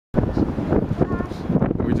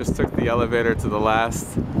just took the elevator to the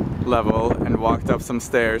last level and walked up some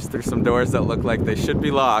stairs through some doors that look like they should be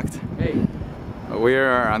locked. Hey. We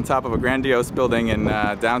are on top of a grandiose building in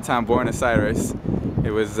downtown Buenos Aires. It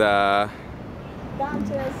was Dante's.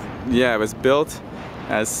 yeah, it was built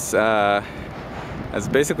as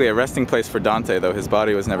basically a resting place for Dante, though his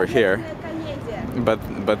body was never here. But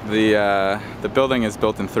the building is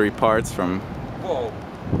built in 3 parts, from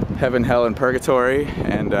heaven, hell, and purgatory,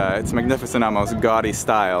 and it's magnificent, almost gaudy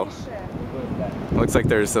style. It looks like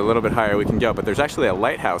there's a little bit higher we can go, but there's actually a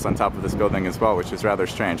lighthouse on top of this building as well, which is rather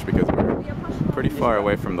strange because we're pretty far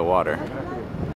away from the water.